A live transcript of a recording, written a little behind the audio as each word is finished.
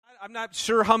I'm not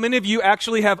sure how many of you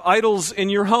actually have idols in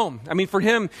your home. I mean, for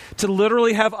him to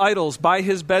literally have idols by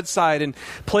his bedside and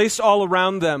placed all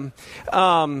around them.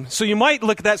 So you might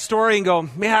look at that story and go,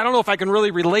 man, I don't know if I can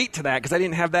really relate to that because I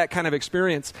didn't have that kind of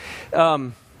experience.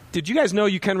 Did you guys know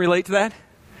you can relate to that?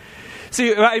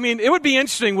 See, I mean, it would be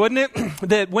interesting, wouldn't it,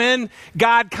 that when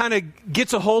God kind of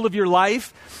gets a hold of your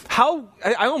life,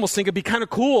 I almost think it'd be kind of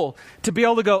cool to be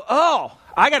able to go, oh,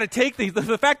 I got to take these.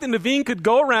 The fact that Naveen could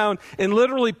go around and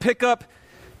literally pick up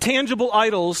tangible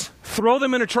idols, throw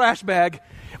them in a trash bag,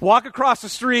 walk across the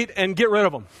street, and get rid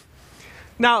of them.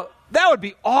 Now, that would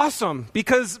be awesome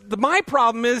because my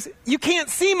problem is you can't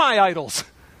see my idols,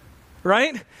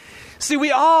 right? See,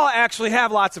 we all actually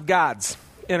have lots of gods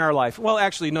in our life. Well,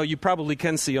 actually, no, you probably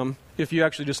can see them. If you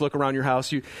actually just look around your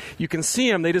house, you can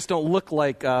see them. They just don't look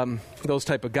like those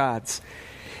type of gods.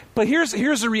 But here's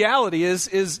the reality is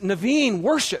Naveen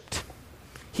worshiped.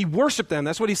 He worshiped them.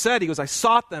 That's what he said. He goes, I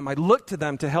sought them. I looked to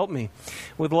them to help me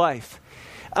with life.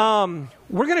 We're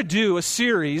going to do a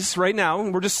series right now,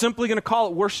 and we're just simply going to call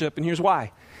it worship, and here's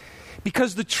why.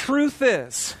 Because the truth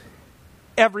is,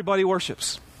 everybody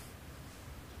worships.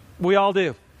 We all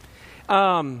do.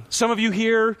 Some of you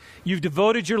here, you've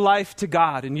devoted your life to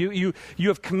God, and you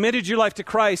have committed your life to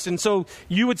Christ, and so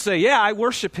you would say, yeah, I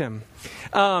worship him.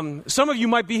 Some of you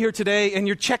might be here today, and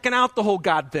you're checking out the whole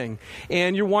God thing,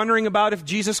 and you're wondering about if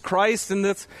Jesus Christ and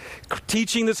this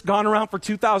teaching that's gone around for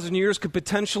 2,000 years could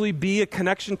potentially be a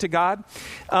connection to God.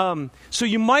 So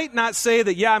you might not say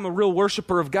that, yeah, I'm a real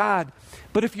worshiper of God,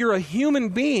 but if you're a human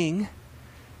being,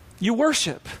 you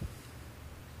worship.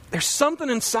 There's something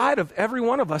inside of every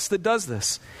one of us that does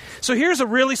this. So here's a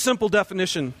really simple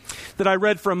definition that I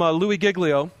read from Louis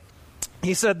Giglio.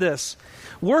 He said this: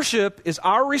 worship is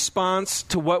our response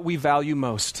to what we value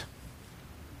most.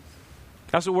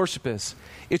 That's what worship is.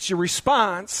 It's your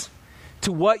response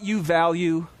to what you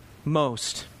value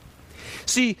most.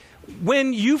 See,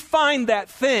 when you find that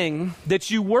thing that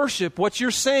you worship, what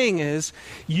you're saying is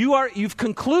you've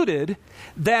concluded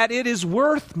that it is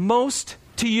worth most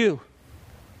to you.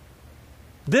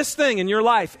 This thing in your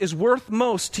life is worth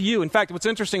most to you. In fact, what's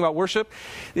interesting about worship,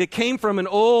 it came from an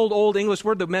old English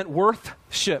word that meant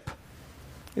worthship.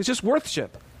 It's just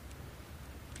worthship.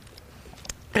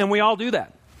 And we all do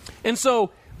that. And so,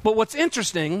 but what's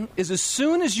interesting is as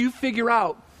soon as you figure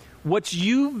out what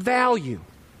you value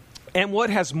and what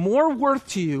has more worth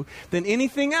to you than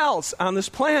anything else on this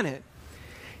planet,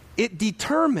 it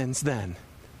determines then,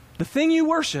 the thing you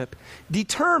worship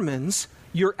determines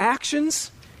your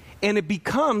actions. And it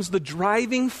becomes the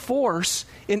driving force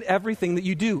in everything that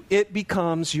you do. It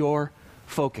becomes your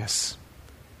focus.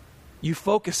 You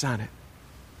focus on it.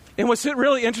 And what's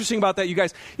really interesting about that, you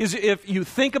guys, is if you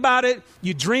think about it,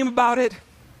 you dream about it,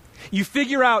 you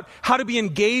figure out how to be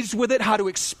engaged with it, how to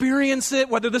experience it,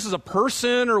 whether this is a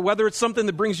person or whether it's something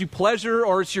that brings you pleasure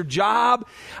or it's your job.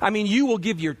 I mean, you will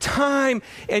give your time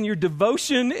and your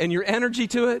devotion and your energy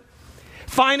to it.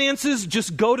 Finances,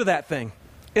 just go to that thing.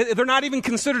 They're not even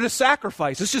considered a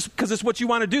sacrifice. It's just because it's what you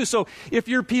want to do. So if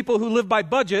you're people who live by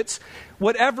budgets,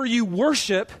 whatever you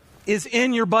worship is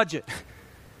in your budget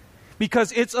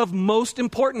because it's of most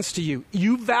importance to you.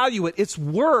 You value it. It's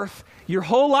worth your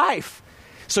whole life.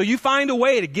 So you find a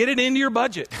way to get it into your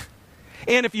budget.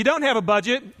 And if you don't have a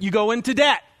budget, you go into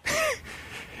debt.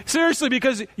 Seriously,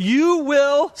 because you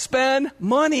will spend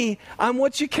money on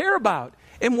what you care about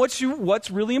and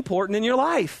what's really important in your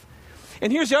life.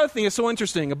 And here's the other thing that's so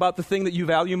interesting about the thing that you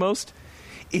value most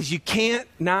is you can't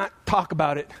not talk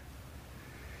about it.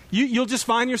 You'll just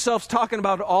find yourselves talking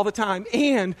about it all the time,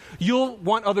 and you'll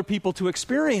want other people to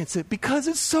experience it because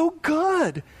it's so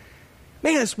good.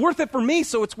 Man, it's worth it for me,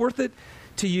 so it's worth it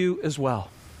to you as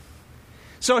well.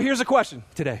 So here's a question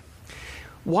today.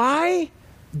 Why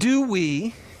do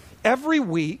we, every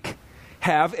week,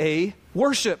 have a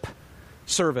worship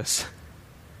service?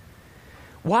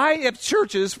 Why have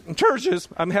churches,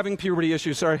 I'm having puberty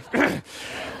issues, sorry.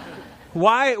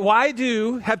 Why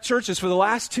do have churches for the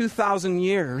last 2,000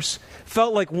 years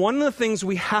felt like one of the things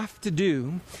we have to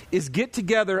do is get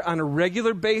together on a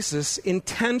regular basis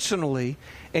intentionally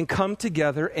and come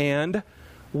together and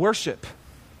worship?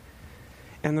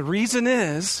 And the reason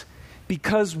is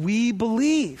because we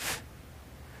believe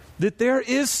that there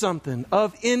is something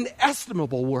of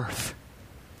inestimable worth.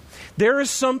 There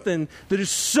is something that is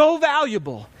so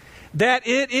valuable that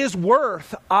it is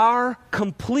worth our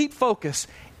complete focus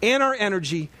and our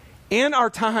energy and our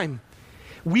time.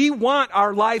 We want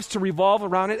our lives to revolve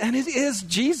around it, and it is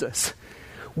Jesus.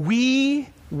 We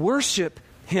worship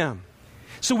him.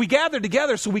 So we gather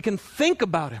together so we can think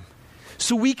about him,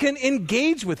 so we can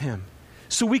engage with him,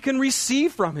 so we can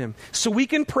receive from him, so we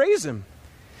can praise him.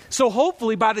 So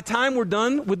hopefully by the time we're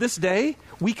done with this day,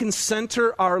 we can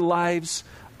center our lives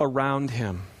around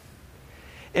him.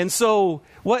 And so,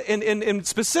 and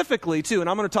specifically too, and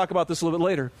I'm going to talk about this a little bit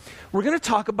later, we're going to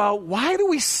talk about why do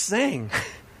we sing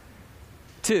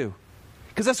too?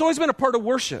 Because that's always been a part of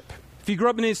worship. If you grew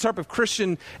up in any type of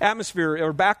Christian atmosphere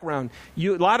or background, a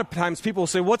lot of times people will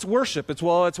say, what's worship? It's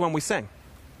when we sing.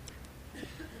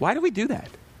 Why do we do that?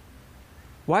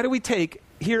 Why do we take,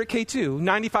 here at K2,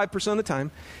 95% of the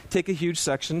time, take a huge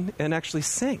section and actually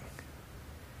sing?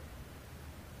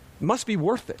 It must be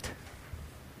worth it.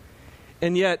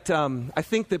 And yet, I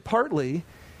think that partly,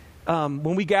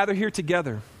 when we gather here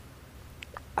together,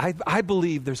 I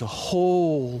believe there's a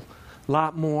whole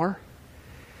lot more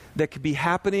that could be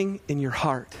happening in your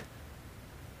heart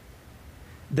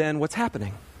than what's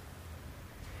happening.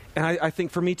 And I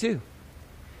think for me too.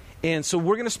 And so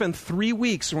we're going to spend 3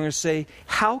 weeks and we're going to say,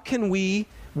 how can we,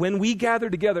 when we gather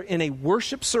together in a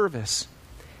worship service,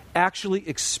 actually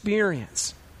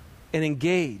experience and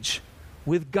engage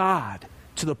with God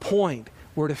to the point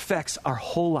where it affects our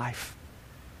whole life.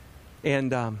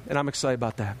 And I'm excited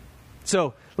about that.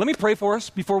 So let me pray for us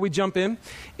before we jump in,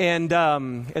 and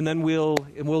then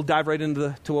we'll dive right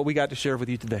into to what we got to share with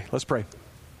you today. Let's pray.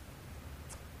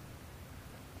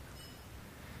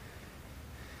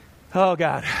 Oh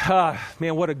God,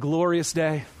 man, what a glorious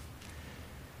day.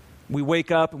 We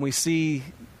wake up and we see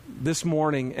this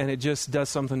morning, and it just does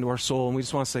something to our soul, and we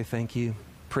just want to say thank you,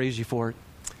 praise you for it.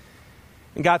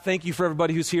 And God, thank you for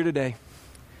everybody who's here today,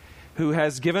 who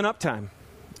has given up time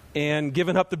and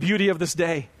given up the beauty of this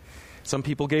day. Some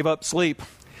people gave up sleep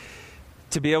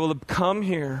to be able to come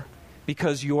here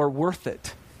because you're worth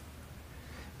it,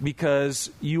 because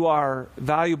you are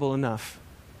valuable enough.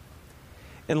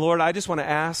 And Lord, I just want to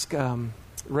ask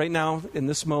right now in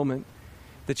this moment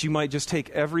that you might just take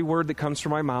every word that comes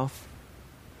from my mouth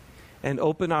and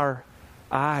open our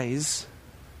eyes,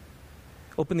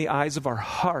 open the eyes of our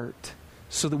heart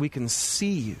so that we can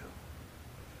see you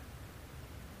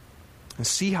and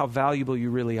see how valuable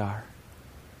you really are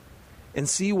and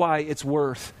see why it's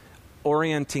worth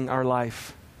orienting our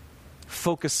life,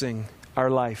 focusing our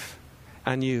life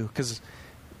on you. Because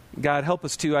God, help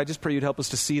us too. I just pray you'd help us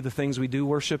to see the things we do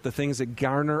worship, the things that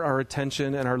garner our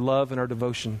attention and our love and our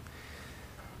devotion.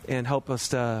 And help us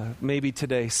to maybe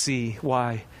today see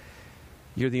why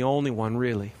you're the only one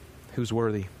really who's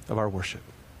worthy of our worship.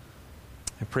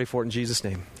 I pray for it in Jesus'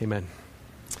 name. Amen.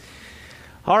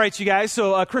 All right, you guys.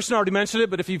 So Kristen already mentioned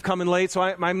it, but if you've come in late,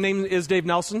 so my name is Dave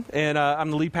Nelson, and I'm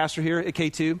the lead pastor here at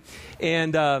K2.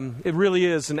 And it really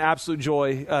is an absolute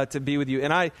joy to be with you.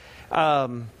 And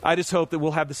I just hope that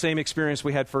we'll have the same experience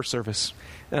we had first service.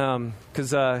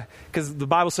 Because the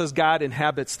Bible says God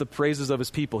inhabits the praises of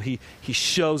his people. He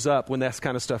shows up when that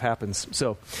kind of stuff happens.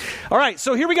 So, all right,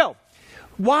 so here we go.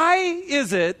 Why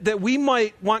is it that we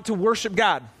might want to worship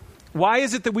God? Why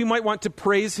is it that we might want to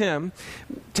praise him,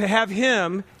 to have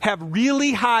him have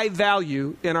really high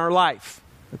value in our life?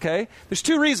 Okay? There's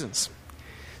 2 reasons.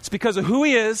 It's because of who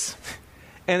he is,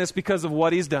 and it's because of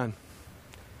what he's done.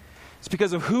 It's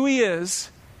because of who he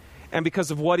is and because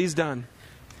of what he's done.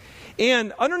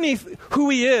 And underneath who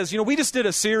he is, we just did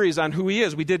a series on who he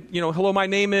is. We did, Hello, My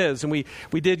Name Is, and we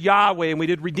did Yahweh, and we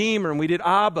did Redeemer, and we did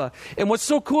Abba. And what's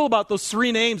so cool about those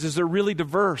 3 names is they're really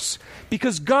diverse.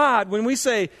 Because God, when we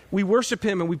say we worship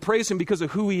him and we praise him because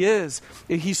of who he is,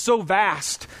 he's so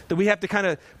vast that we have to kind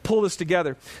of pull this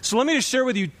together. So let me just share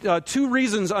with you 2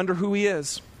 reasons under who he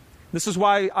is. This is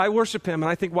why I worship him, and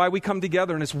I think why we come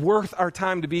together, and it's worth our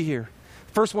time to be here.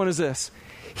 First one is this.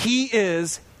 He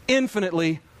is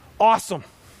infinitely awesome.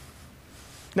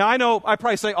 Now, I know I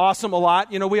probably say awesome a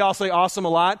lot. We all say awesome a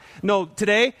lot. No,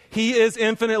 today, he is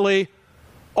infinitely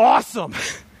awesome.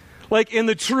 Like in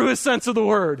the truest sense of the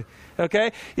word.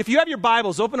 Okay? If you have your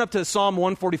Bibles, open up to Psalm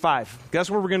 145. That's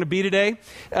where we're going to be today.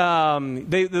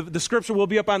 The scripture will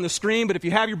be up on the screen, but if you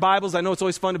have your Bibles, I know it's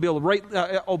always fun to be able to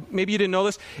write. Maybe you didn't know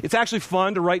this. It's actually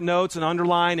fun to write notes and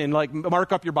underline and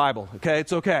mark up your Bible. Okay?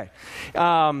 It's okay.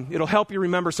 It'll help you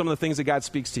remember some of the things that God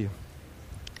speaks to you.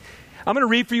 I'm going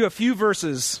to read for you a few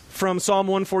verses from Psalm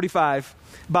 145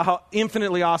 about how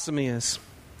infinitely awesome he is.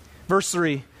 Verse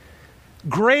 3,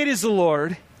 great is the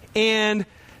Lord, and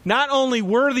not only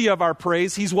worthy of our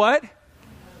praise, he's what?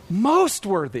 Most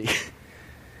worthy.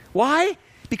 Why?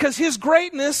 Because his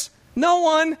greatness, no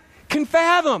one can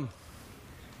fathom.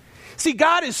 See,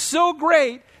 God is so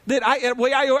great that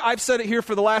I've said it here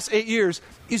for the last 8 years,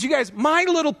 is you guys, my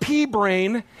little pea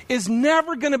brain is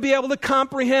never going to be able to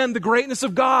comprehend the greatness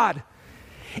of God.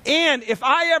 And if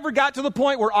I ever got to the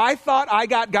point where I thought I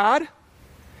got God,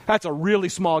 that's a really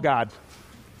small God.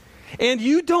 And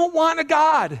you don't want a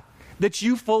God that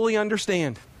you fully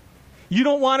understand. You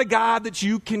don't want a God that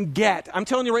you can get. I'm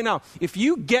telling you right now, if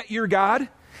you get your God,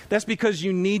 that's because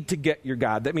you need to get your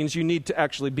God. That means you need to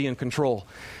actually be in control.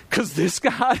 Because this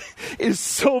God is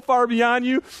so far beyond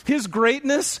you. His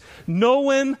greatness, no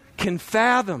one can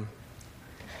fathom.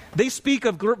 They speak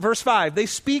of, verse 5, they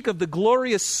speak of the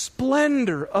glorious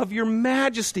splendor of your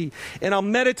majesty, and I'll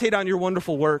meditate on your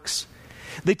wonderful works.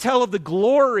 They tell of the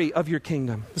glory of your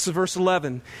kingdom. This is verse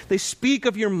 11. They speak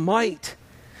of your might,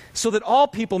 so that all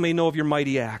people may know of your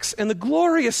mighty acts, and the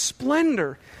glorious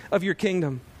splendor of your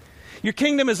kingdom. Your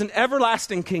kingdom is an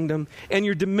everlasting kingdom, and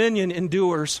your dominion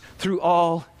endures through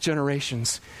all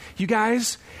generations. You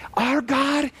guys, our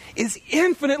God is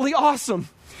infinitely awesome.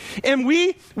 And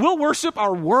we'll worship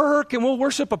our work, and we'll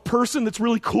worship a person that's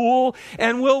really cool,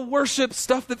 and we'll worship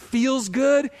stuff that feels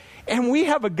good. And we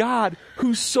have a God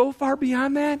who's so far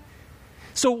beyond that.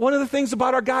 So one of the things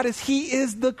about our God is He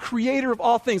is the creator of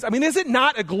all things. I mean, is it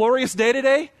not a glorious day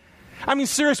today? I mean,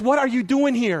 serious, what are you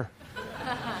doing here?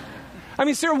 I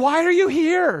mean, Sarah, why are you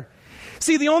here?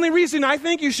 See, the only reason I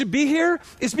think you should be here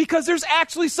is because there's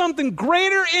actually something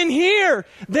greater in here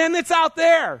than that's out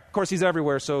there. Of course, He's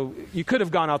everywhere, so you could have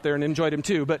gone out there and enjoyed Him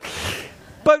too. But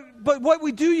what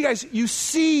we do, you guys, you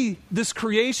see this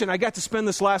creation. I got to spend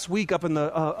this last week up in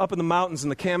the mountains in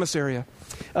the Camas area,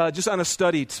 just on a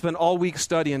study. Spent all week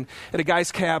studying at a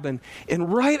guy's cabin,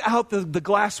 and right out the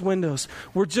glass windows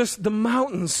were just the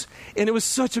mountains, and it was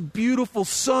such a beautiful,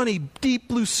 sunny, deep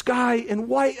blue sky and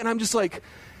white, and I'm just like,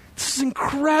 this is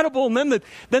incredible. And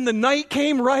then the night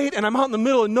came, right, and I'm out in the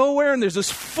middle of nowhere, and there's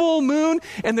this full moon,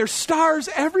 and there's stars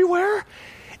everywhere,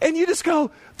 and you just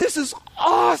go, this is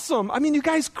awesome. I mean, you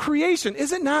guys, creation,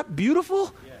 is it not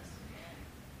beautiful? Yes.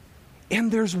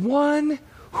 And there's one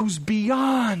who's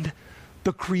beyond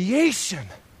the creation.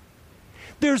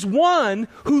 There's one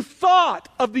who thought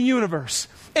of the universe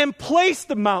and placed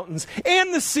the mountains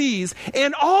and the seas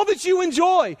and all that you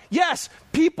enjoy. Yes,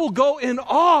 people go in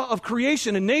awe of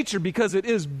creation and nature because it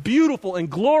is beautiful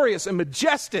and glorious and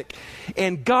majestic.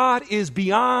 And God is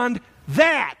beyond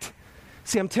that.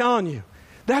 See, I'm telling you,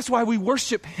 that's why we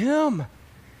worship Him,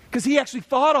 because He actually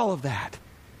thought all of that.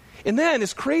 And then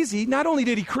it's crazy, not only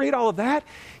did He create all of that,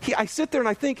 I sit there and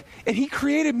I think, and He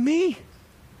created me.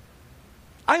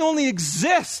 I only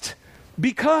exist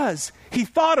because He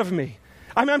thought of me.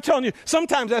 I mean, I'm telling you,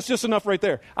 sometimes that's just enough right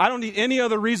there. I don't need any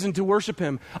other reason to worship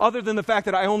Him other than the fact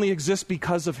that I only exist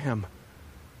because of Him.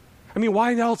 I mean,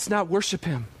 why else not worship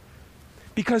Him?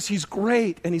 Because He's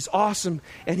great, and He's awesome,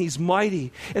 and He's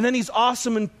mighty. And then He's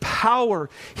awesome in power.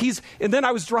 And then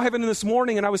I was driving in this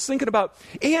morning, and I was thinking about,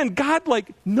 and God,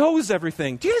 knows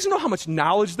everything. Do you guys know how much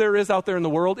knowledge there is out there in the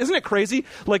world? Isn't it crazy?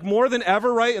 More than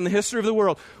ever, right, in the history of the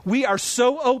world. We are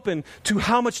so open to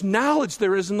how much knowledge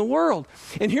there is in the world.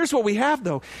 And here's what we have,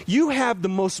 though. You have the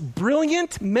most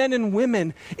brilliant men and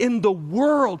women in the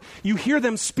world. You hear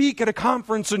them speak at a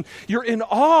conference, and you're in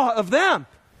awe of them.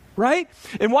 Right?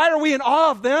 And why are we in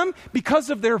awe of them? Because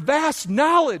of their vast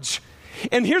knowledge.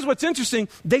 And here's what's interesting.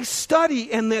 They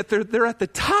study, and that they're at the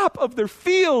top of their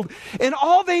field, and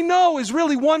all they know is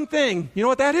really one thing. You know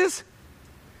what that is?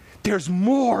 There's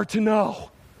more to know.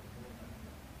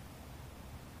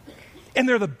 And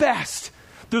they're the best.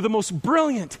 They're the most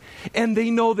brilliant. And they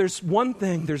know there's one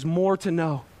thing. There's more to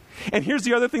know. And here's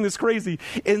the other thing that's crazy.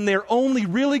 And they're only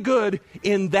really good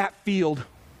in that field.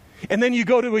 And then you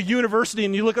go to a university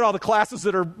and you look at all the classes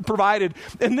that are provided,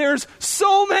 and there's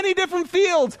so many different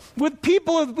fields with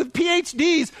people with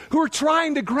PhDs who are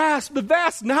trying to grasp the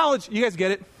vast knowledge. You guys get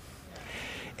it?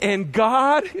 And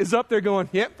God is up there going,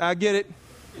 yep, I get it.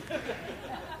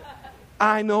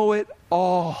 I know it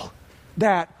all.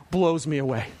 That blows me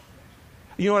away.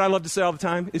 You know what I love to say all the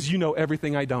time is, you know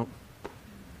everything I don't.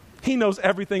 He knows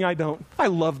everything I don't. I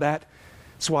love that.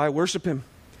 That's why I worship Him.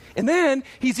 And then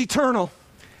He's eternal.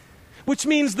 Which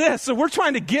means this, so we're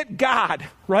trying to get God,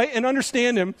 right, and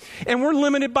understand Him, and we're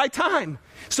limited by time.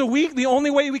 So the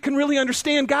only way we can really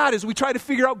understand God is we try to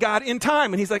figure out God in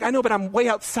time. And He's like, I know, but I'm way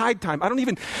outside time. I don't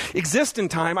even exist in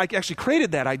time. I actually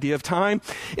created that idea of time.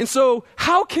 And so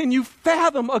how can you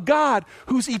fathom a God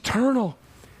who's eternal,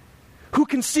 who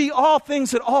can see all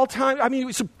things at all times? I mean,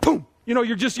 it's boom. You know,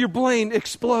 your brain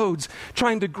explodes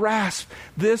trying to grasp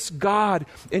this God,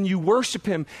 and you worship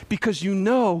Him because you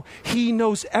know He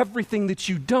knows everything that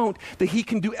you don't, that He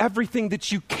can do everything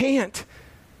that you can't.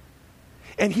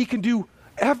 And He can do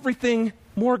everything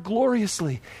more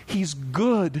gloriously. He's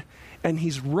good, and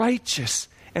He's righteous,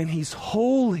 and He's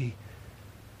holy.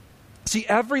 See,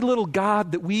 every little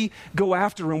God that we go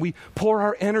after and we pour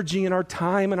our energy and our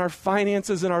time and our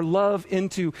finances and our love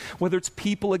into, whether it's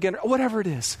people again or whatever it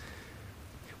is,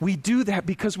 We do that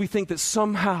because we think that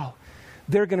somehow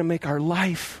they're going to make our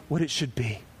life what it should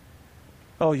be.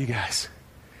 Oh, you guys,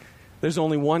 there's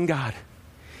only one God.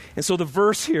 And so the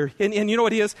verse here, and you know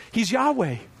what he is? He's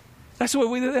Yahweh. That's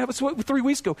what 3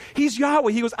 weeks ago. He's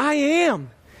Yahweh. He goes, I am,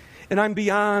 and I'm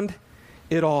beyond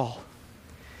it all.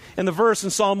 And the verse in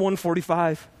Psalm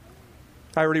 145,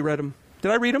 I already read them.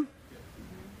 Did I read them?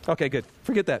 Okay, good.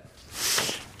 Forget that.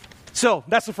 So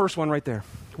that's the first one right there.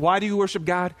 Why do you worship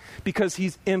God? Because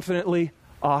he's infinitely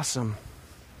awesome.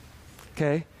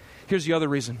 Okay? Here's the other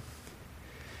reason.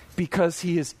 Because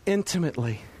he is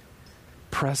intimately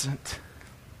present.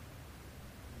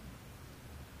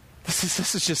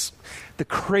 This is just the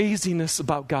craziness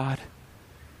about God.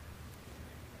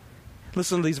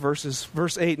 Listen to these verses.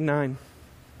 Verse 8 and 9.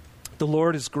 The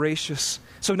Lord is gracious.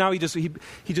 So now he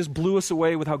just blew us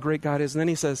away with how great God is. And then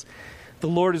he says, the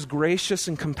Lord is gracious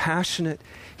and compassionate.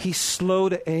 He's slow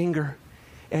to anger,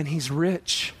 and he's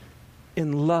rich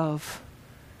in love.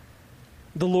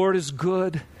 The Lord is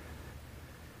good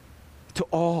to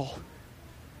all.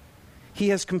 He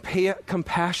has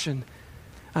compassion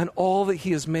on all that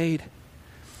he has made.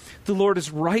 The Lord is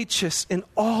righteous in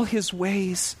all his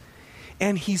ways,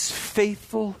 and he's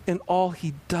faithful in all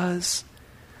he does.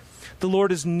 The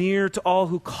Lord is near to all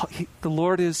who call. The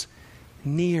Lord is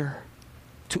near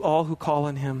to all who call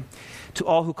on him, to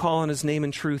all who call on his name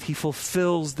in truth. He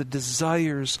fulfills the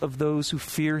desires of those who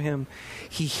fear him.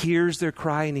 He hears their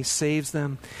cry and he saves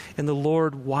them. And the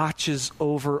Lord watches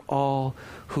over all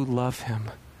who love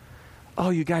him. Oh,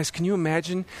 you guys, can you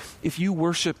imagine if you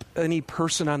worship any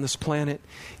person on this planet,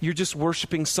 you're just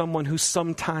worshiping someone who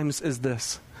sometimes is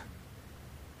this,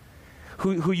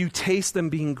 who you taste them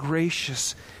being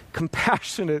gracious,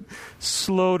 compassionate,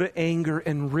 slow to anger,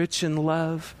 and rich in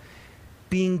love,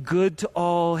 being good to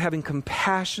all, having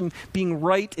compassion, being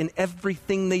right in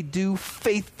everything they do,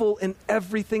 faithful in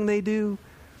everything they do,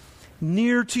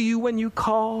 near to you when you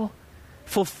call,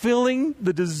 fulfilling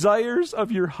the desires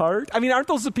of your heart. I mean, aren't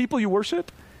those the people you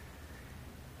worship?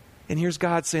 And here's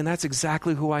God saying, that's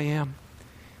exactly who I am.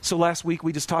 So last week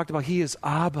we just talked about he is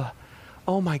Abba.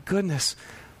 Oh my goodness.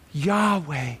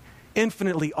 Yahweh,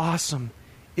 infinitely awesome,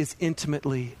 is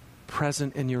intimately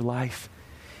present in your life.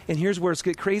 And here's where it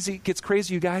gets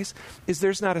crazy, you guys, is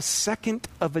there's not a second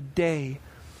of a day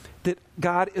that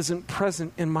God isn't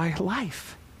present in my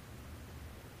life.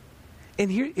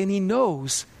 And he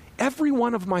knows every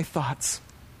one of my thoughts.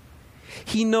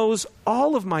 He knows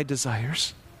all of my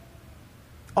desires,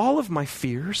 all of my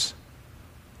fears.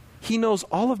 He knows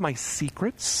all of my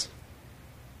secrets.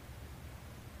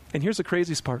 And here's the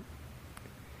craziest part.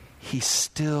 He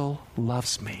still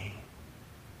loves me.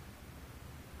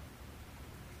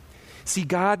 See,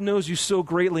 God knows you so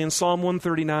greatly. In Psalm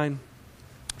 139,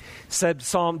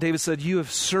 David said, you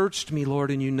have searched me,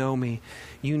 Lord, and you know me.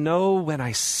 You know when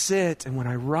I sit and when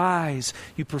I rise.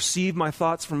 You perceive my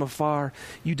thoughts from afar.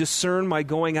 You discern my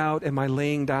going out and my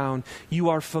laying down. You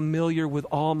are familiar with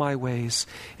all my ways.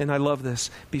 And I love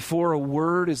this. Before a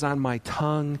word is on my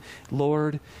tongue,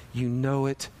 Lord, you know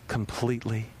it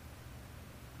completely.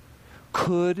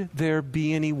 Could there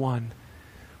be anyone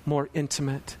more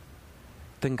intimate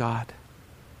than God?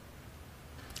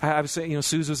 I was saying,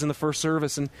 Suze was in the first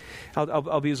service, and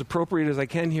I'll be as appropriate as I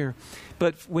can here.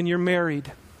 But when you're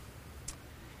married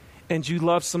and you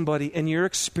love somebody and you're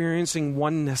experiencing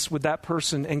oneness with that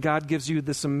person, and God gives you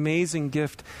this amazing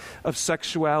gift of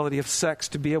sexuality, of sex,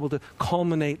 to be able to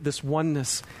culminate this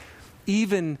oneness,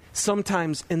 even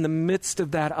sometimes in the midst of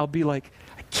that, I'll be like,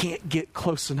 I can't get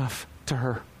close enough to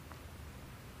her.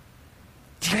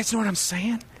 Do you guys know what I'm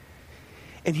saying?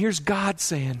 And here's God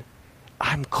saying,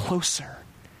 I'm closer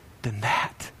than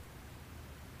that.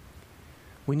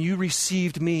 When you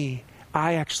received me,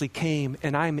 I actually came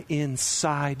and I'm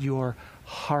inside your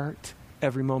heart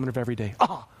every moment of every day.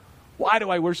 Oh, why do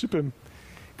I worship him?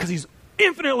 Because he's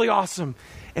infinitely awesome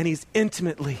and he's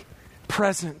intimately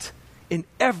present in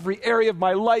every area of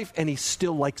my life, and he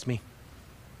still likes me.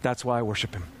 That's why I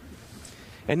worship him.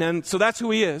 And then, so that's who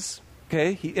he is.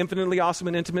 Okay, he infinitely awesome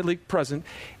and intimately present.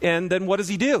 And then what does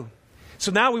he do?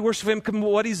 So now we worship him for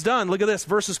what he's done. Look at this,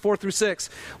 verses 4-6.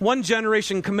 One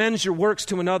generation commends your works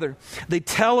to another. They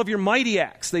tell of your mighty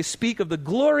acts. They speak of the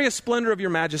glorious splendor of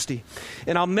your majesty.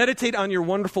 And I'll meditate on your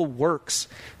wonderful works.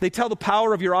 They tell the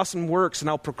power of your awesome works, and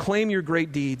I'll proclaim your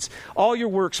great deeds. All your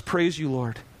works praise you,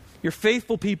 Lord. Your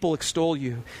faithful people extol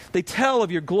you. They tell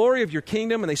of your glory of your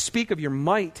kingdom, and they speak of your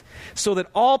might, so that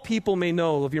all people may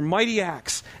know of your mighty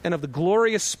acts and of the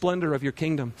glorious splendor of your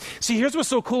kingdom. See, here's what's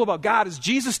so cool about God is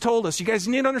Jesus told us, you guys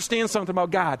need to understand something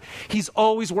about God. He's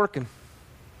always working.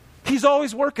 He's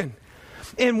always working.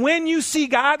 And when you see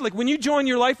God, like when you join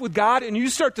your life with God and you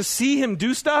start to see him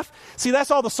do stuff, see,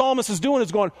 that's all the psalmist is doing,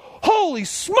 is going, holy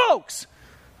smokes,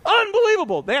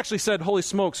 unbelievable. They actually said holy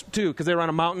smokes too, because they were on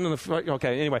a mountain.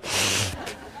 Okay, anyway.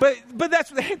 But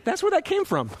that's where that came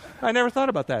from. I never thought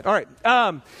about that. All right.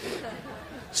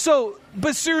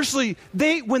 But seriously,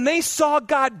 when they saw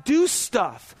God do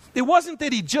stuff, it wasn't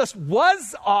that he just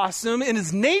was awesome in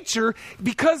his nature.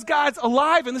 Because God's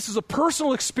alive and this is a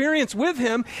personal experience with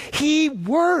him, he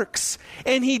works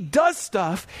and he does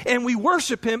stuff, and we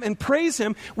worship him and praise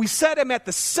him. We set him at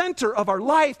the center of our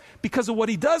life because of what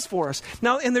he does for us.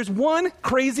 Now, and there's one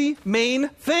crazy main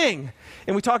thing,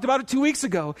 and we talked about it 2 weeks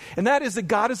ago, and that is that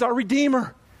God is our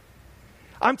Redeemer.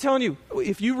 I'm telling you,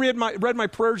 if you read my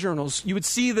prayer journals, you would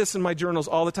see this in my journals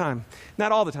all the time.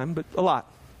 Not all the time, but a lot.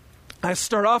 I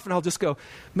start off and I'll just go,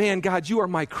 man, God, you are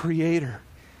my creator.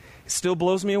 It still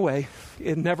blows me away.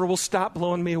 It never will stop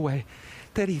blowing me away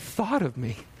that he thought of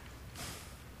me.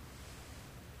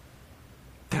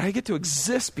 That I get to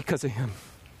exist because of him.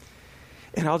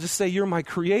 And I'll just say, you're my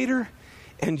creator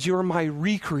and you're my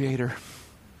recreator.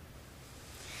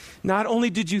 Not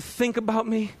only did you think about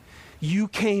me, you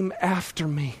came after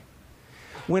me.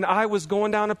 When I was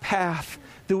going down a path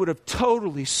that would have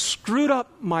totally screwed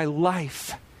up my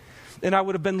life, and I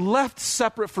would have been left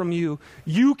separate from you,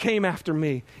 you came after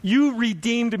me. You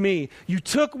redeemed me. You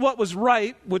took what was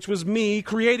right, which was me,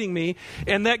 creating me,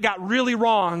 and that got really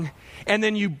wrong, and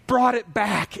then you brought it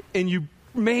back, and you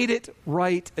made it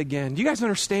right again. Do you guys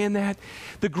understand that?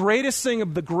 The greatest thing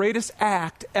of the greatest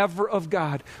act ever of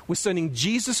God was sending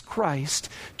Jesus Christ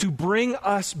to bring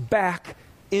us back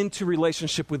into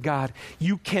relationship with God.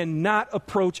 You cannot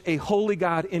approach a holy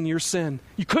God in your sin.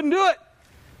 You couldn't do it.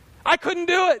 I couldn't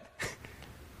do it.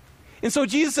 And so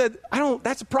Jesus said,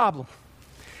 that's a problem.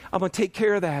 I'm going to take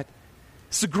care of that.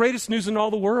 It's the greatest news in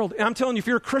all the world. And I'm telling you, if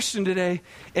you're a Christian today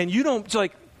and you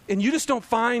just don't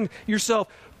find yourself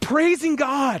praising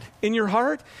God in your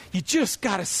heart, you just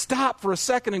got to stop for a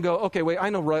second and go, okay, wait,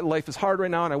 I know life is hard right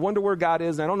now and I wonder where God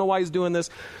is and I don't know why he's doing this,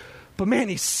 but man,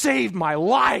 he saved my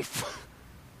life.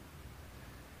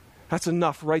 That's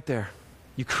enough right there.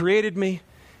 You created me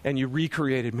and you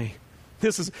recreated me.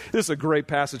 This is a great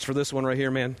passage for this one right here,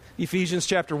 man. Ephesians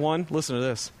chapter 1, listen to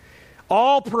this.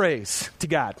 All praise to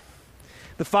God,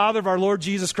 the Father of our Lord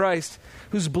Jesus Christ,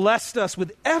 who's blessed us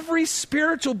with every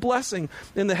spiritual blessing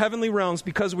in the heavenly realms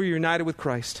because we're united with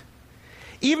Christ.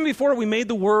 Even before we made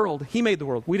the world, he made the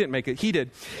world. We didn't make it, he did.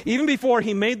 Even before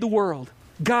he made the world,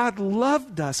 God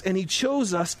loved us and he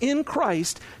chose us in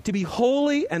Christ to be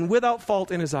holy and without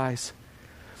fault in his eyes.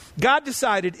 God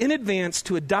decided in advance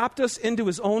to adopt us into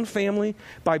his own family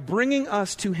by bringing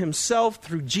us to himself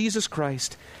through Jesus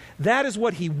Christ. That is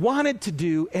what he wanted to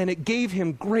do, and it gave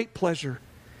him great pleasure.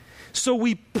 So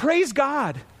we praise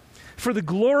God for the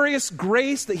glorious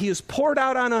grace that he has poured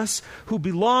out on us who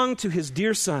belong to his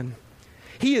dear Son.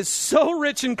 He is so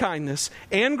rich in kindness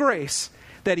and grace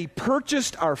that he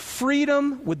purchased our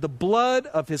freedom with the blood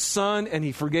of his Son, and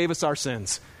he forgave us our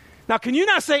sins. Now, can you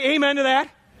not say amen to that?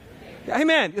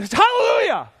 Amen.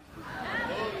 Hallelujah.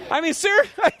 I mean, sir,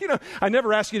 I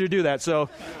never asked you to do that. So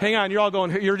hang on. You're all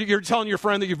going, you're telling your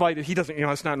friend that you invited. He doesn't,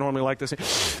 it's not normally like this.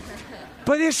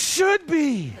 But it should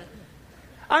be.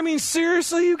 I mean,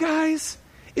 seriously, you guys,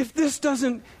 if this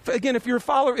doesn't, again, if you're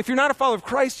not a follower of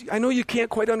Christ, I know you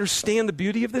can't quite understand the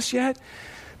beauty of this yet.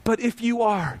 But if you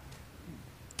are,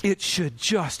 it should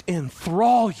just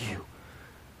enthrall you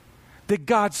that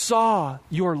God saw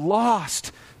your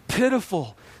lost,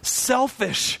 pitiful,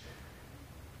 selfish,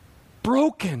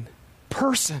 broken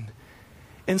person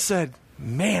and said,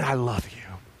 man, I love you.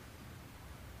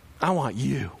 I want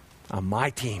you on my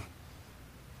team.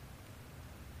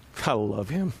 I love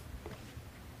him.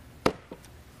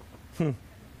 All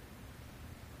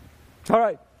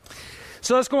right.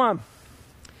 So let's go on.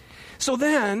 So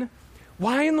then,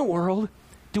 why in the world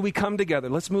do we come together?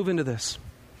 Let's move into this.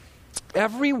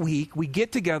 Every week we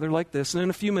get together like this, and in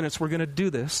a few minutes we're going to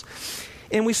do this.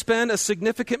 And we spend a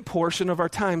significant portion of our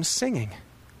time singing.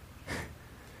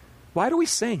 Why do we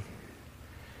sing?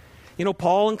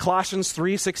 Paul in Colossians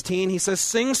 3:16, he says,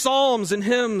 sing psalms and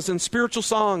hymns and spiritual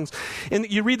songs.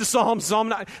 And you read the Psalms,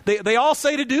 they all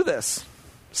say to do this.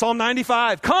 Psalm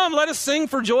 95, come, let us sing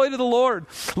for joy to the Lord.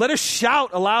 Let us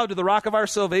shout aloud to the rock of our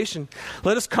salvation.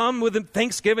 Let us come with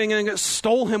thanksgiving and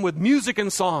extol him with music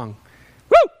and song.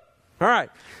 Woo! All right.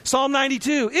 Psalm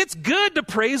 92, it's good to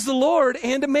praise the Lord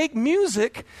and to make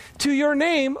music to your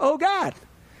name, O God.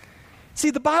 See,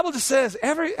 the Bible just says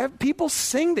people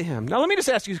sing to him. Now, let me just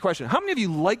ask you a question. How many of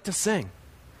you like to sing?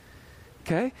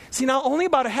 Okay. See, now only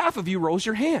about a half of you rose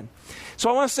your hand. So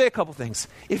I want to say a couple things.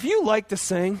 If you like to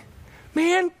sing,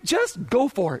 man, just go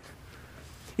for it.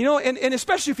 You know, and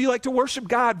especially if you like to worship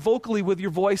God vocally with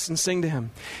your voice and sing to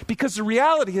him. Because the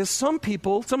reality is some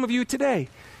people, some of you today,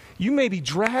 you maybe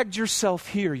dragged yourself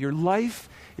here. Your life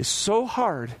is so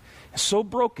hard, so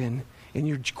broken, and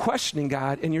you're questioning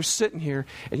God, and you're sitting here.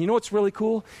 And you know what's really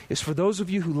cool? Is for those of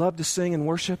you who love to sing and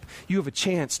worship, you have a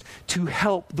chance to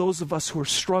help those of us who are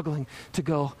struggling to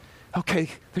go, okay,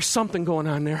 there's something going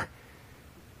on there.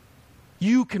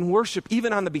 You can worship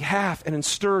even on the behalf and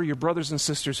stir your brothers and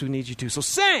sisters who need you to. So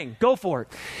sing, go for it.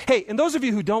 Hey, and those of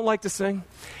you who don't like to sing,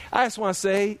 I just want to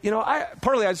say, you know, I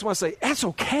just want to say, that's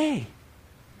okay.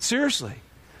 Seriously.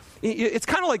 It's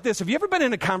kind of like this. Have you ever been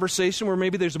in a conversation where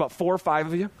maybe there's about 4 or 5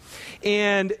 of you,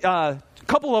 and a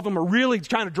couple of them are really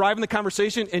kind of driving the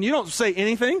conversation, and you don't say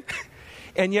anything,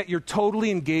 and yet you're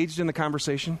totally engaged in the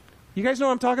conversation? You guys know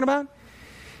what I'm talking about?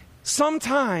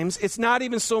 Sometimes it's not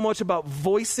even so much about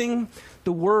voicing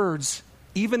the words,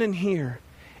 even in here,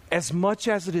 as much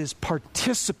as it is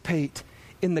participate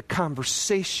in the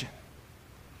conversation.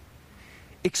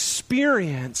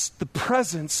 Experience the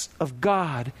presence of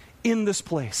God in this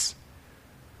place.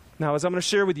 Now, as I'm going to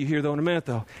share with you here, though, in a minute,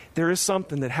 though, there is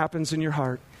something that happens in your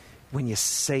heart when you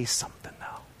say something,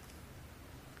 though.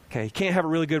 Okay, you can't have a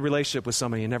really good relationship with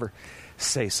somebody and never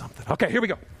say something. Okay, here we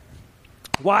go.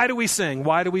 Why do we sing?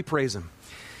 Why do we praise him?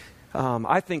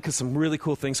 I think because some really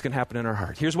cool things can happen in our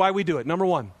heart. Here's why we do it. Number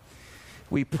one,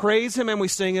 we praise him and we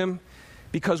sing him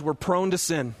because we're prone to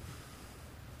sin.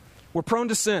 We're prone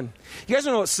to sin. You guys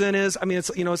know what sin is? I mean,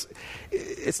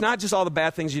 it's not just all the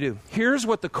bad things you do. Here's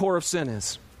what the core of sin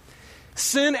is.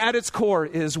 Sin at its core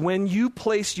is when you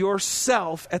place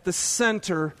yourself at the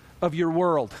center of your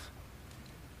world.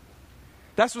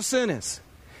 That's what sin is.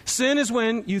 Sin is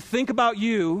when you think about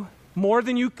you more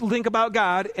than you think about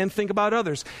God and think about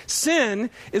others. Sin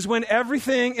is when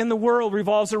everything in the world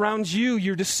revolves around you,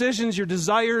 your decisions, your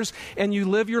desires, and you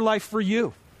live your life for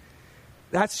you.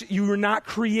 You were not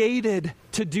created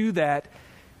to do that,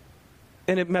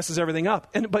 and it messes everything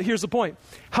up. But here's the point.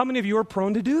 How many of you are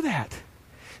prone to do that?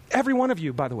 Every one of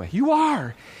you, by the way. You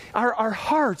are. Our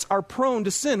hearts are prone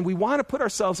to sin. We want to put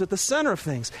ourselves at the center of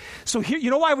things. So here,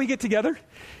 you know why we get together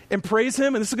and praise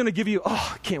him? And this is going to give you,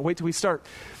 I can't wait till we start.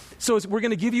 So we're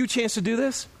going to give you a chance to do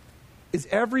this. Is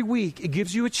every week it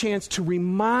gives you a chance to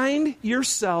remind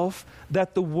yourself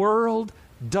that the world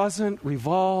doesn't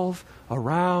revolve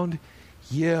around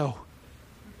you.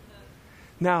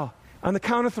 Now, on the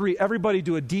count of 3, everybody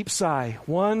do a deep sigh.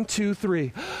 1, 2,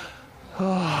 3.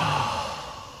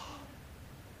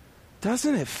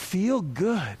 Doesn't it feel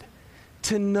good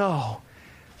to know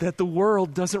that the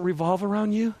world doesn't revolve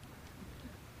around you?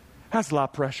 That's a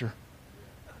lot of pressure.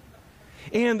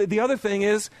 And the other thing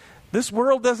is, this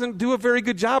world doesn't do a very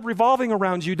good job revolving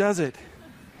around you, does it?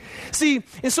 See,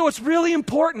 and so it's really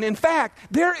important. In fact,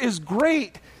 there is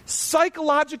great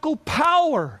psychological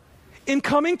power in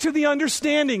coming to the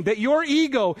understanding that your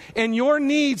ego and your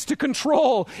needs to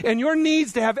control and your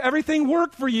needs to have everything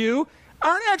work for you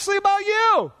aren't actually about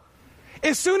you.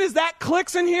 As soon as that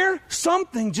clicks in here,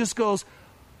 something just goes,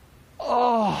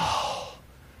 oh.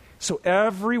 So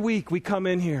every week we come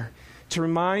in here to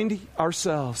remind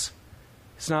ourselves,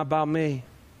 it's not about me.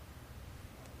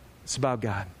 It's about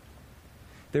God.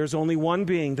 There's only one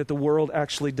being that the world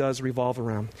actually does revolve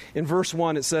around. In verse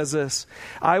 1, it says this,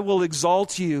 I will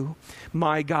exalt you,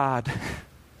 my God,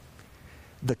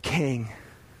 the King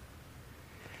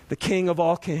of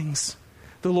all kings,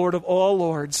 the Lord of all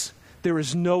lords. There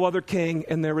is no other king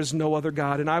and there is no other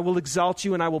God. And I will exalt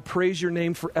you and I will praise your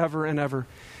name forever and ever.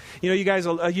 You know, you guys,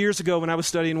 years ago when I was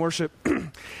studying worship,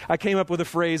 I came up with a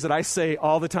phrase that I say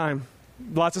all the time.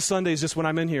 Lots of Sundays just when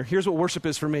I'm in here. Here's what worship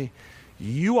is for me.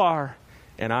 You are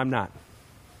and I'm not.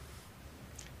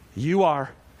 You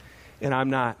are and I'm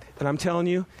not. And I'm telling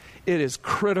you, it is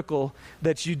critical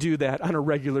that you do that on a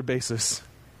regular basis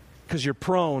because you're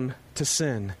prone to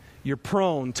sin. You're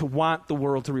prone to want the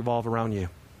world to revolve around you.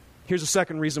 Here's the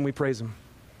second reason we praise him.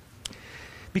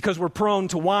 Because we're prone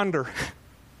to wander.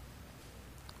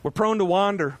 We're prone to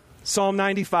wander. Psalm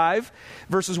 95,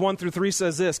 verses 1 through 3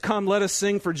 says this, come, let us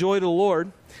sing for joy to the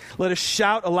Lord. Let us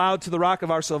shout aloud to the rock of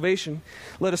our salvation.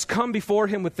 Let us come before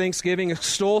him with thanksgiving,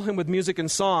 extol him with music and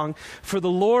song. For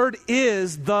the Lord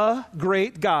is the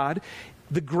great God,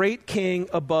 the great King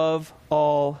above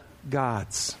all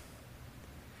gods.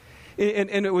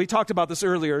 And we talked about this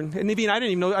earlier. And Naveen, I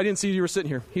didn't see you were sitting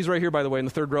here. He's right here, by the way, in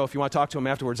the third row. If you want to talk to him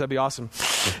afterwards, that'd be awesome.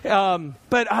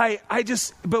 But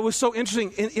it was so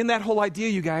interesting in that whole idea,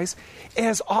 you guys,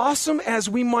 as awesome as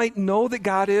we might know that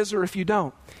God is, or if you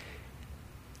don't,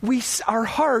 our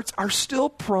hearts are still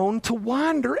prone to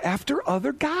wander after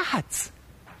other gods.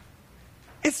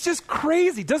 It's just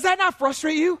crazy. Does that not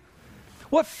frustrate you?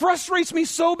 What frustrates me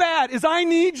so bad is I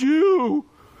need you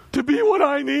to be what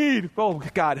I need. Oh,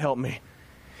 God, help me.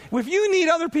 If you need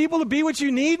other people to be what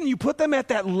you need and you put them at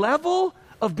that level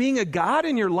of being a God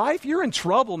in your life, you're in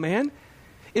trouble, man.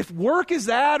 If work is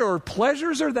that or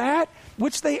pleasures are that,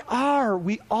 which they are,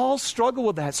 we all struggle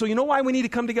with that. So you know why we need to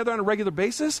come together on a regular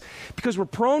basis? Because we're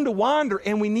prone to wander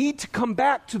and we need to come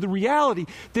back to the reality.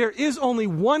 There is only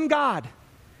one God,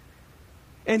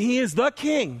 and He is the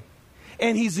King.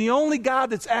 And He's the only God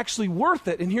that's actually worth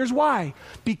it. And here's why.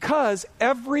 Because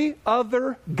every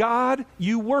other God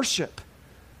you worship,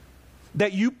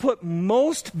 that you put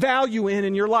most value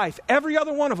in your life, every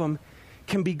other one of them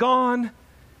can be gone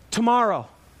tomorrow.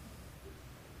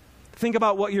 Think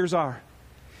about what yours are.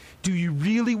 Do you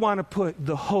really want to put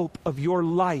the hope of your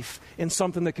life in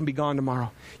something that can be gone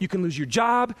tomorrow? You can lose your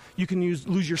job. You can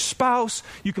lose your spouse.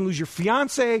 You can lose your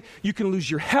fiance. You can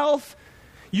lose your health.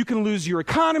 You can lose your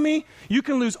economy. You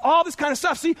can lose all this kind of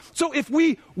stuff. See, so if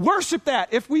we worship that,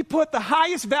 if we put the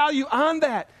highest value on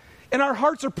that, and our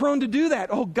hearts are prone to do that,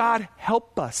 oh, God,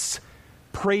 help us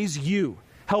praise you.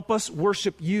 Help us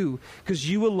worship you, because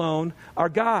you alone are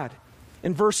God.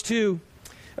 In verse 2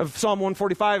 of Psalm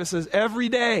 145, it says, every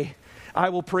day I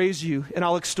will praise you, and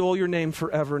I'll extol your name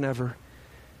forever and ever.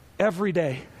 Every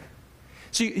day.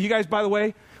 See, you guys, by the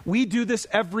way, we do this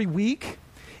every week,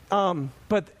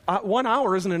 but 1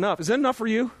 hour isn't enough. Is that enough for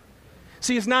you?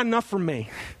 See, it's not enough for me.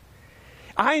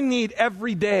 I need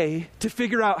every day to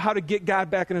figure out how to get God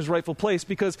back in His rightful place,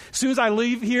 because as soon as I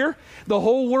leave here, the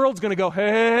whole world's going to go,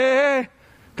 hey,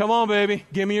 come on, baby,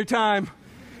 give me your time.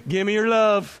 Give me your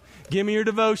love. Give me your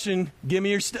devotion. Give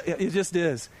me your it just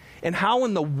is. And how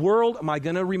in the world am I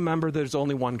going to remember there's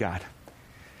only one God?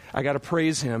 I got to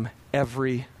praise Him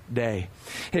every day.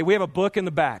 Hey, we have a book in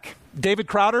the back. David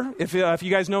Crowder, if you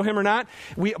guys know him or not,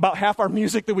 about half our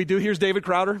music that we do here is David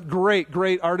Crowder.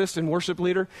 Great artist and worship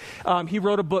leader. He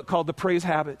wrote a book called The Praise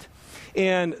Habit.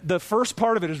 And the first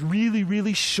part of it is really,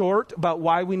 really short about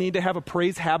why we need to have a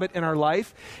praise habit in our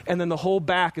life. And then the whole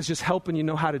back is just helping you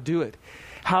know how to do it,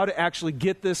 how to actually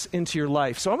get this into your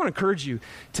life. So I want to encourage you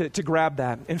to grab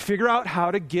that and figure out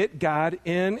how to get God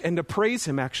in and to praise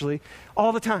Him actually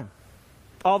all the time.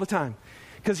 All the time.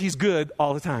 Because He's good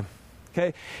all the time.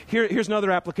 Okay? Here's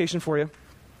another application for you.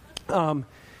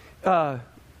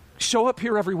 Show up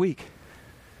here every week.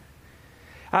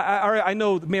 I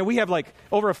know, man, we have like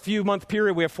over a few month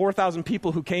period, we have 4,000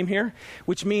 people who came here,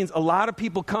 which means a lot of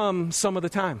people come some of the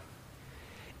time.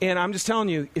 And I'm just telling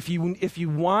you, if you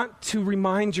want to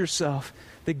remind yourself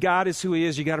that God is who He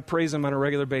is, you got to praise Him on a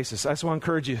regular basis. I just want to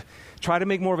encourage you. Try to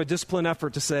make more of a disciplined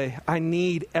effort to say, I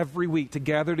need every week to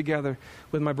gather together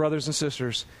with my brothers and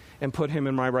sisters and put Him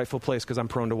in my rightful place, because I'm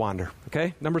prone to wander.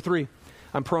 Okay? Number 3,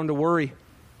 I'm prone to worry.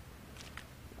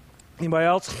 Anybody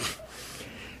else?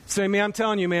 Say, man, I'm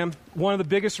telling you, man, one of the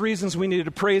biggest reasons we needed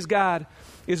to praise God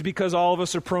is because all of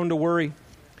us are prone to worry.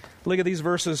 Look at these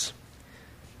verses,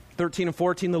 13 and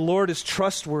 14. The Lord is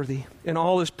trustworthy in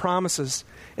all His promises,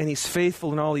 and He's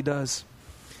faithful in all He does.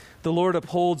 The Lord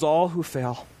upholds all who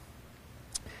fail,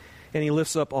 and He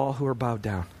lifts up all who are bowed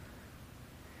down.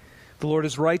 The Lord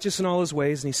is righteous in all His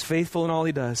ways, and He's faithful in all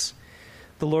He does.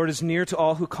 The Lord is near to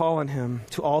all who call on Him,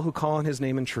 to all who call on His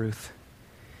name in truth.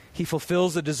 He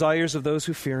fulfills the desires of those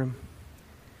who fear Him.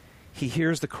 He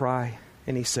hears the cry,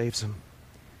 and He saves them.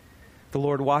 The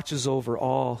Lord watches over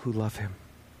all who love Him,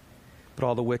 but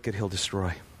all the wicked He'll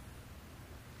destroy.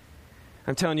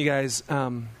 I'm telling you guys,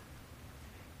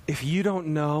 if you don't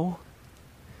know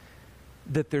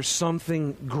that there's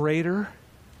something greater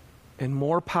and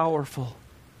more powerful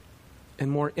and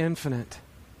more infinite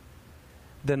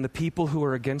than the people who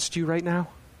are against you right now,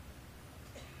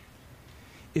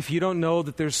 if you don't know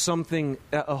that there's something,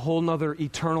 a whole nother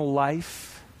eternal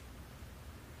life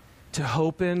to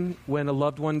hope in when a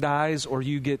loved one dies or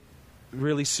you get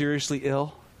really seriously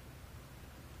ill,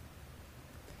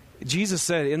 Jesus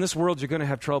said, in this world you're going to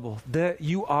have trouble. That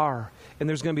you are. And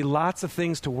there's going to be lots of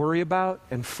things to worry about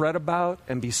and fret about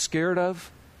and be scared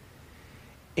of.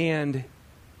 And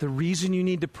the reason you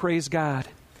need to praise God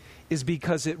is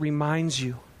because it reminds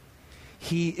you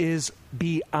He is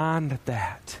beyond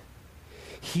that.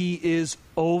 He is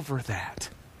over that.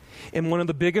 And one of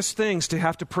the biggest things to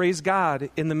have to praise God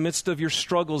in the midst of your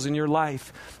struggles in your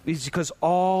life is because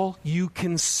all you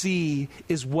can see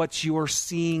is what you are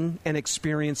seeing and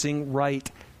experiencing right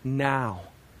now.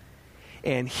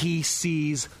 And He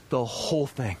sees the whole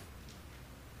thing.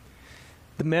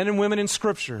 The men and women in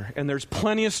Scripture, and there's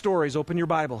plenty of stories, open your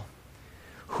Bible,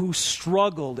 who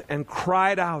struggled and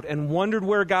cried out and wondered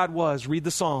where God was. Read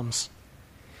the Psalms.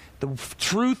 The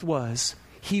truth was,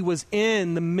 he was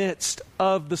in the midst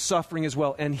of the suffering as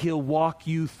well. And he'll walk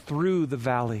you through the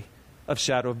valley of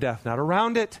shadow of death. Not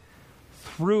around it,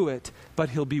 through it, but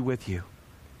he'll be with you.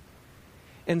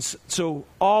 And so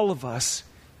all of us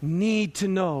need to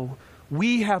know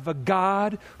we have a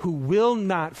God who will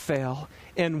not fail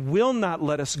and will not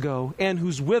let us go, and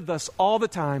who's with us all the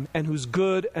time, and who's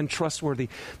good and trustworthy.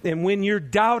 And when you're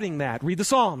doubting that, read the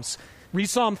Psalms. Read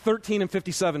Psalm 13 and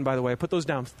 57, by the way. I put those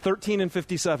down. 13 and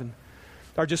 57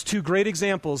 are just two great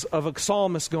examples of a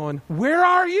psalmist going, where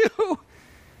are you?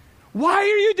 Why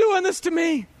are you doing this to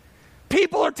me?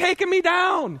 People are taking me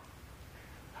down.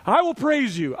 I will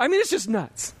praise you. I mean, it's just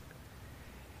nuts.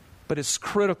 But it's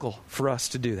critical for us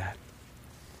to do that.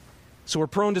 So we're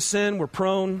prone to sin. We're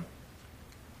prone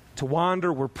to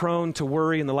wander. We're prone to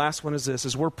worry. And the last one is this,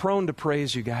 is we're prone to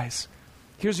praise, you guys.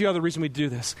 Here's the other reason we do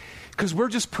this. Because we're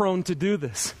just prone to do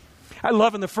this. I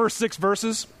love in the first 6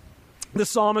 verses, the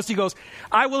psalmist, he goes,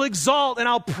 I will exalt and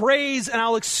I'll praise and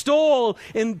I'll extol,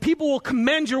 and people will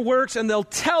commend your works and they'll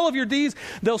tell of your deeds.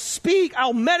 They'll speak,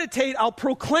 I'll meditate, I'll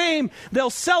proclaim, they'll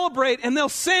celebrate, and they'll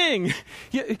sing.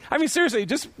 I mean, seriously,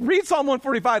 just read Psalm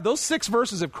 145. Those 6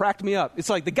 verses have cracked me up. It's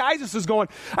like the guy just is going,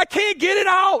 I can't get it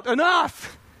out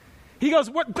enough. He goes,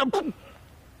 what?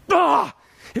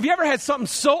 Have you ever had something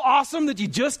so awesome that you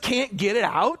just can't get it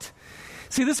out?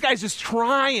 See, this guy's just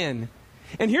trying.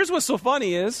 And here's what's so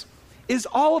funny is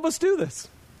all of us do this.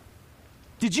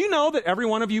 Did you know that every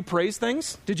one of you praise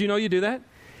things? Did you know you do that?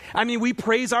 I mean, we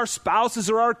praise our spouses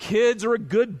or our kids or a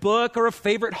good book or a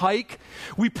favorite hike.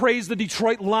 We praise the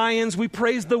Detroit Lions. We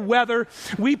praise the weather.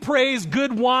 We praise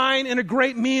good wine and a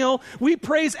great meal. We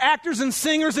praise actors and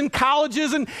singers in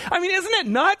colleges. And I mean, isn't it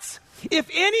nuts? If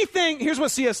anything, here's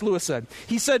what C.S. Lewis said.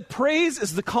 He said, praise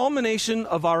is the culmination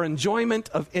of our enjoyment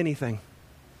of anything.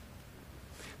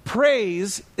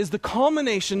 Praise is the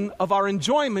culmination of our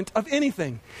enjoyment of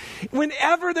anything.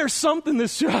 Whenever there's something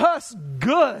that's just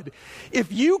good,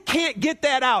 if you can't get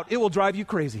that out, it will drive you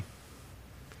crazy.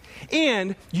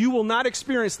 And you will not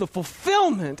experience the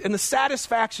fulfillment and the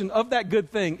satisfaction of that good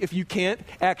thing if you can't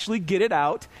actually get it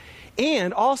out,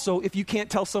 and also if you can't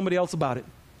tell somebody else about it.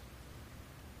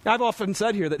 I've often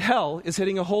said here that hell is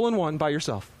hitting a hole-in-one by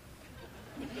yourself.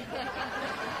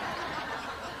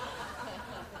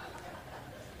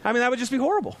 I mean, that would just be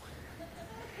horrible.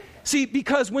 See,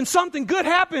 because when something good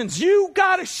happens, you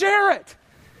got to share it.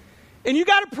 And you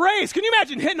got to praise. Can you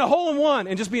imagine hitting a hole-in-one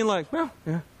and just being like, well,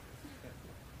 yeah.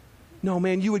 No,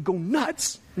 man, you would go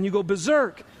nuts and you go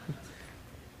berserk.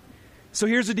 So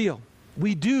here's the deal.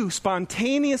 We do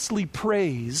spontaneously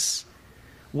praise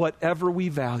whatever we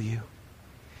value.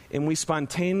 And we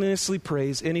spontaneously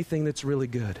praise anything that's really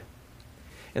good.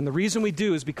 And the reason we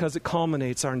do is because it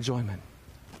culminates our enjoyment.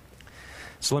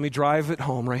 So let me drive it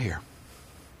home right here.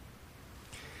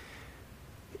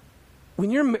 When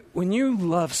you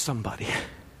love somebody,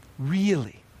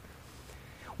 really,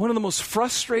 one of the most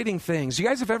frustrating things, you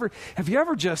guys have you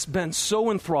ever just been so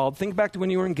enthralled? Think back to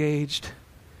when you were engaged,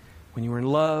 when you were in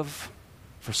love.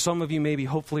 For some of you, maybe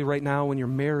hopefully right now when you're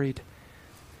married,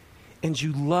 and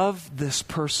you love this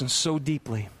person so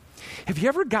deeply. Have you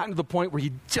ever gotten to the point where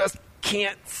you just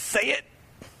can't say it?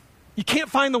 You can't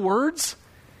find the words?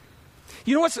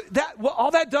 You know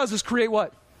all that does is create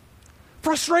what?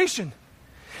 Frustration.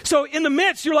 So in the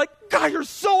midst, you're like, God, you're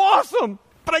so awesome,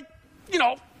 but I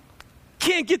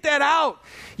can't get that out.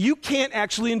 You can't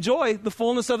actually enjoy the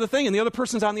fullness of the thing, and the other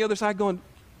person's on the other side going,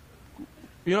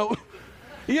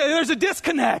 there's a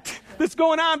disconnect that's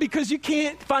going on because you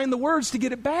can't find the words to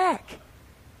get it back.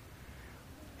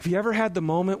 Have you ever had the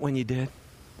moment when you did?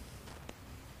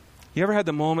 You ever had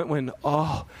the moment when,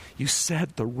 you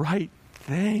said the right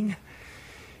thing?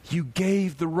 You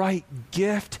gave the right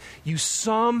gift. You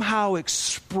somehow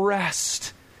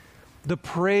expressed the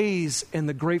praise and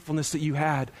the gratefulness that you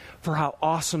had for how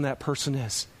awesome that person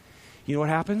is. You know what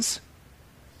happens?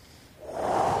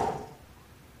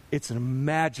 It's a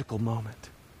magical moment.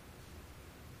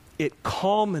 It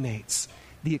culminates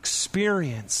the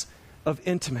experience of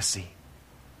intimacy.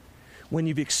 When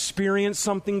you've experienced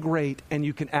something great and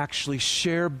you can actually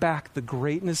share back the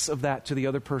greatness of that to the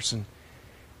other person,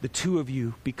 the two of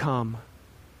you become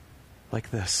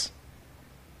like this.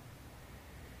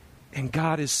 And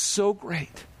God is so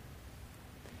great.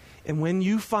 And when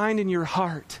you find in your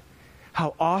heart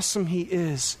how awesome He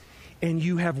is, and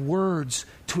you have words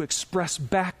to express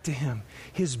back to Him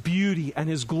His beauty and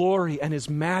His glory and His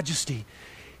majesty,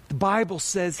 the Bible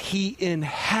says He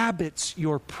inhabits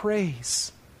your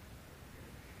praise.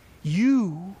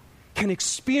 You can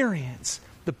experience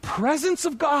the presence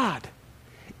of God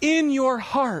in your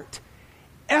heart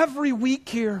every week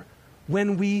here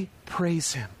when we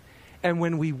praise Him. and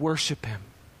when we worship him.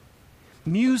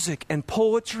 Music and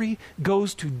poetry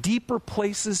goes to deeper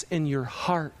places in your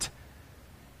heart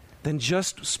than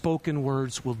just spoken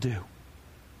words will do.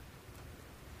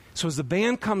 So as the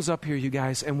band comes up here, you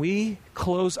guys, and we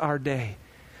close our day,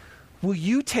 will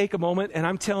you take a moment, and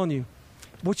I'm telling you,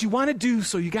 what you want to do,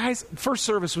 so you guys, first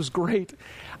service was great.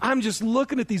 I'm just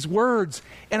looking at these words,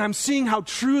 and I'm seeing how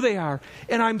true they are,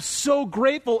 and I'm so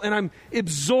grateful, and I'm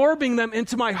absorbing them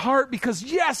into my heart because,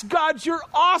 yes, God, you're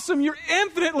awesome. You're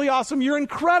infinitely awesome. You're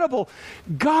incredible.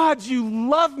 God, you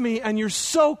love me, and you're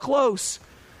so close.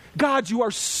 God, you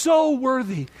are so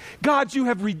worthy. God, you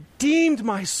have redeemed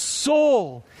my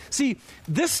soul. See,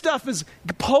 this stuff is,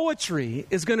 poetry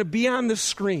is going to be on the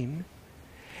screen,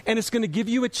 and it's going to give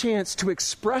you a chance to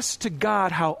express to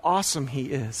God how awesome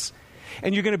he is.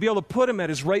 And you're going to be able to put him at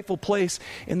his rightful place,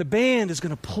 and the band is going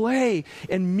to play,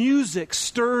 and music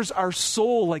stirs our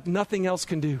soul like nothing else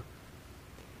can do.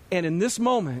 And in this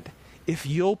moment, if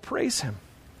you'll praise him,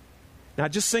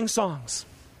 not just sing songs,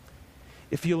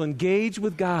 if you'll engage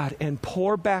with God and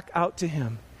pour back out to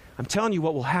him, I'm telling you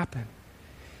what will happen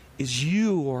is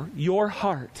you or your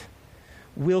heart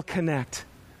will connect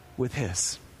with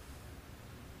his.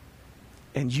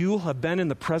 And you will have been in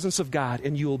the presence of God,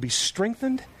 and you will be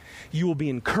strengthened, you will be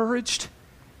encouraged,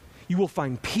 you will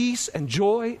find peace and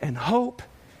joy and hope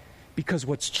because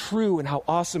what's true and how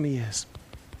awesome he is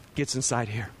gets inside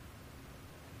here.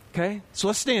 Okay? So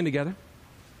let's stand together.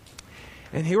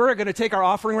 And here we're going to take our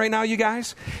offering right now, you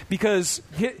guys, because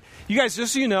you guys,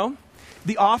 just so you know,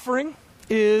 the offering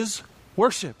is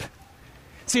worship.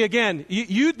 See, again,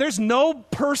 there's no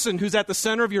person who's at the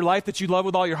center of your life that you love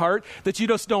with all your heart that you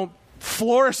just don't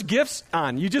flourish gifts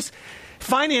on.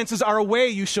 Finances are a way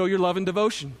you show your love and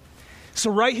devotion. So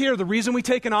right here, the reason we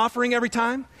take an offering every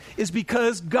time is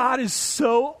because God is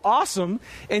so awesome,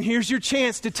 and here's your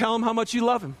chance to tell him how much you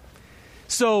love him.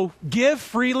 So give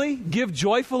freely, give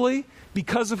joyfully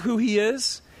because of who he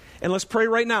is, and let's pray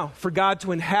right now for God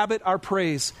to inhabit our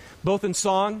praise, both in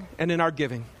song and in our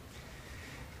giving.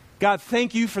 God,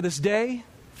 thank you for this day.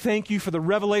 Thank you for the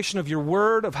revelation of your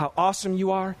word, of how awesome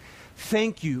you are.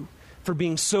 Thank you for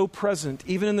being so present,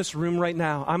 even in this room right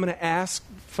now. I'm going to ask,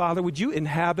 Father, would you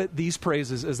inhabit these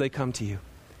praises as they come to you?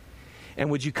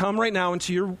 And would you come right now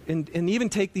into and even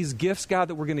take these gifts, God,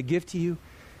 that we're going to give to you.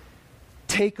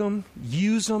 Take them,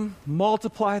 use them,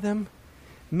 multiply them.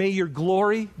 May your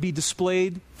glory be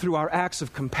displayed through our acts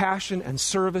of compassion and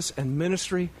service and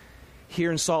ministry here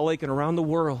in Salt Lake and around the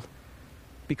world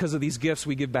because of these gifts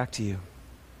we give back to you.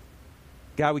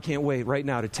 God, we can't wait right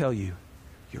now to tell you,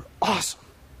 you're awesome.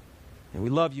 And we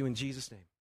love you in Jesus' name.